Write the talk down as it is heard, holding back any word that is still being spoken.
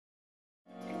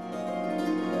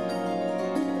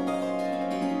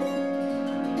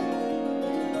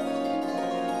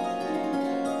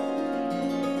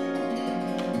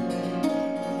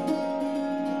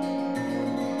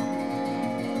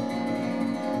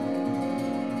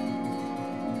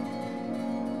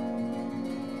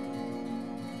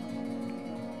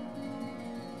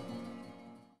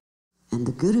And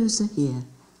the gurus are here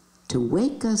to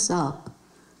wake us up,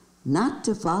 not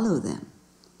to follow them,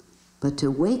 but to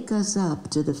wake us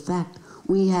up to the fact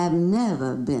we have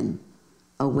never been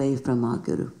away from our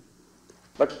guru.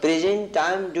 But present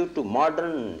time, due to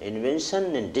modern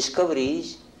invention and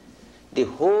discoveries, the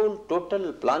whole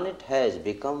total planet has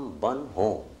become one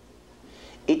home.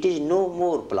 It is no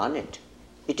more planet,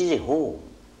 it is a home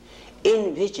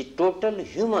in which total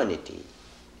humanity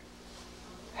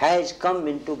has come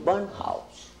into one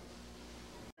house.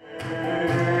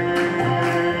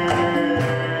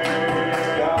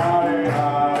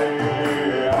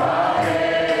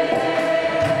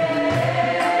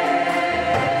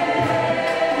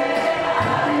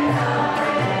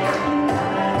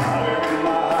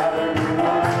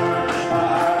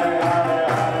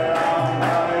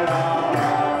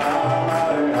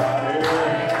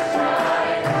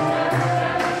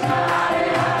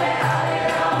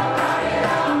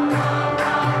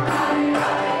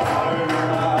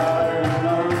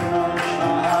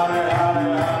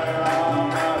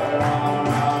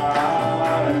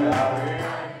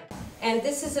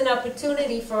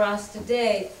 Opportunity for us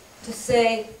today to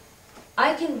say,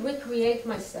 I can recreate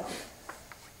myself.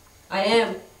 I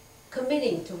am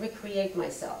committing to recreate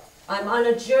myself. I'm on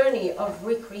a journey of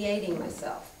recreating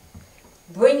myself,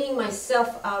 bringing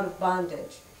myself out of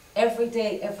bondage every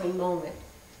day, every moment.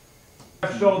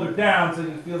 Shoulder down so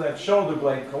you feel that shoulder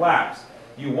blade collapse.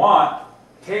 You want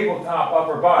tabletop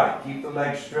upper body. Keep the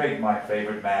legs straight, my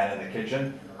favorite man in the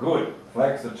kitchen. Good.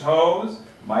 Flex the toes.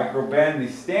 Micro bend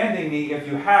the standing knee if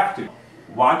you have to.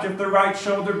 Watch if the right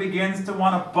shoulder begins to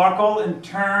want to buckle and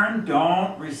turn.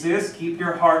 Don't resist. Keep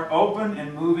your heart open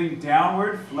and moving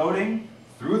downward, floating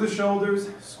through the shoulders.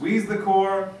 Squeeze the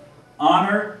core.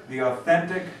 Honor the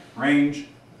authentic range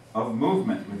of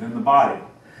movement within the body.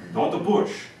 Don't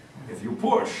push. If you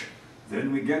push,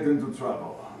 then we get into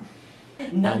trouble.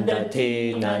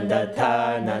 Nandate,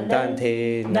 nandata,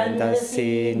 nandante,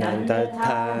 nandasi,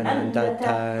 nandata,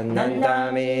 nandata,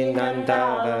 nandami,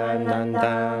 nandava,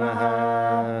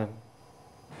 nandamaha.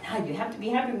 Now you have to be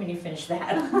happy when you finish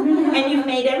that. And you've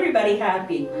made everybody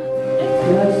happy.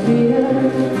 Touch the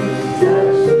earth,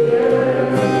 touch the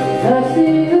earth, touch the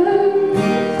earth,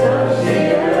 touch the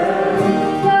earth,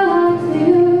 touch the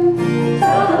earth,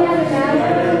 touch the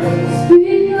earth,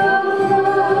 speak of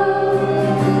love,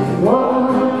 walk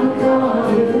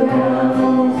on the ground.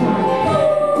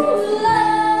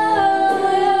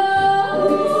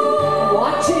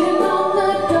 Watching on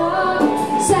the dark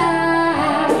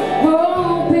side,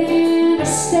 hoping to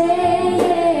stay.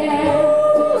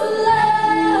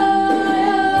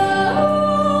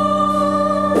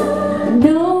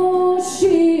 No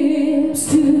ships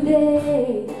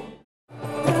today.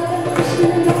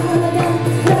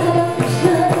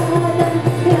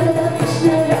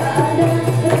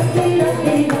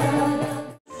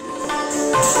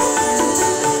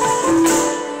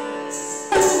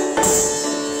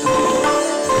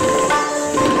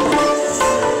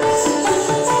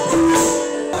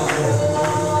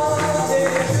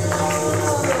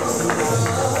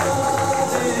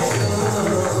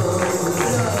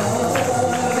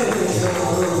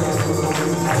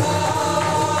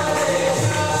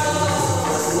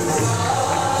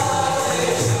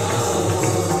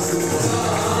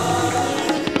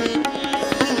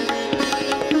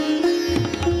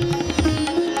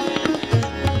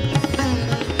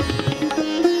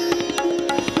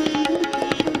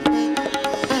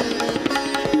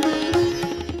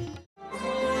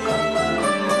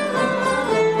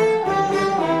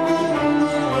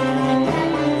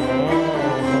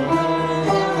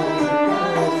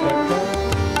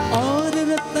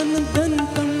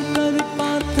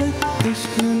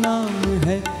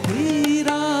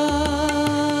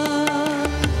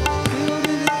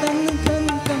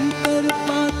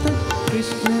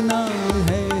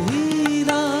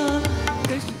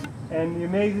 And the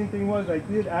amazing thing was, I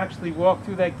did actually walk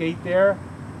through that gate there,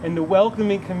 and the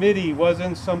welcoming committee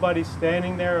wasn't somebody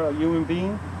standing there, a human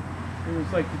being. It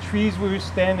was like the trees we were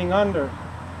standing under.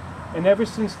 And ever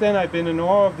since then, I've been in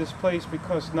awe of this place,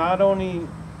 because not only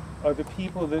are the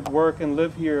people that work and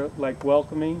live here like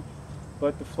welcoming,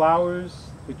 but the flowers,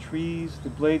 the trees, the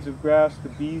blades of grass, the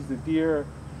bees, the deer,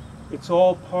 it's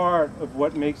all part of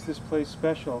what makes this place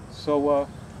special. So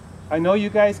I know you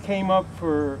guys came up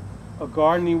for a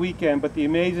gardening weekend, but the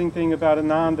amazing thing about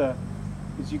Ananda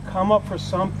is you come up for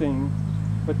something,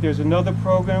 but there's another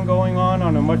program going on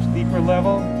a much deeper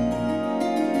level.